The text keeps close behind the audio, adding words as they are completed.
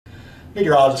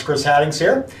Meteorologist Chris Haddings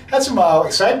here. Had some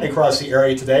excitement across the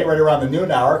area today, right around the noon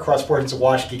hour, across portions of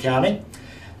Washakie County.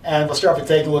 And we'll start by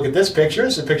taking a look at this picture.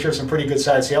 It's a picture of some pretty good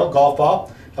sized hail, golf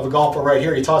ball. I have a golf ball right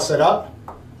here. You toss that up,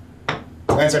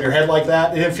 lands on your head like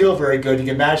that. It didn't feel very good. You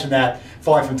can imagine that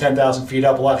falling from 10,000 feet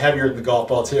up, a lot heavier than the golf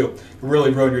ball too. It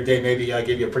really ruined your day, maybe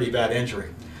give you a pretty bad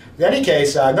injury. In any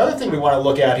case, another thing we want to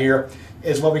look at here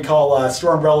is what we call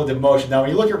storm relative motion. Now when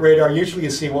you look at radar, usually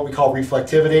you see what we call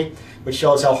reflectivity, which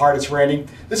shows how hard it's raining.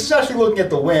 This is actually looking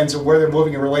at the winds and where they're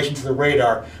moving in relation to the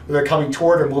radar, whether they're coming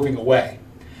toward or moving away.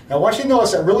 Now I want you to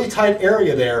notice that really tight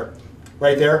area there,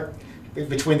 right there,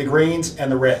 between the greens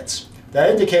and the reds.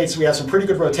 That indicates we have some pretty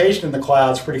good rotation in the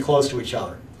clouds pretty close to each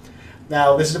other.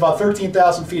 Now this is about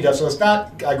 13,000 feet up, so it's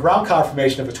not a ground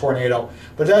confirmation of a tornado,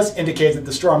 but it does indicate that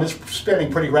the storm is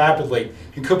spinning pretty rapidly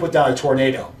and could put down a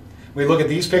tornado. We look at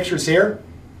these pictures here.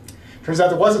 Turns out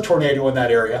there was a tornado in that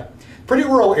area. Pretty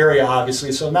rural area,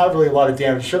 obviously, so not really a lot of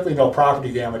damage. Certainly no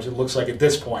property damage, it looks like at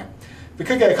this point. We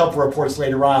could get a couple of reports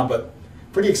later on, but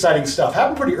pretty exciting stuff.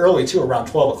 Happened pretty early, too, around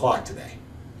 12 o'clock today.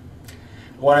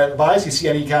 I want to advise you see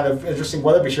any kind of interesting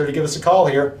weather, be sure to give us a call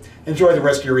here. Enjoy the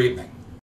rest of your evening.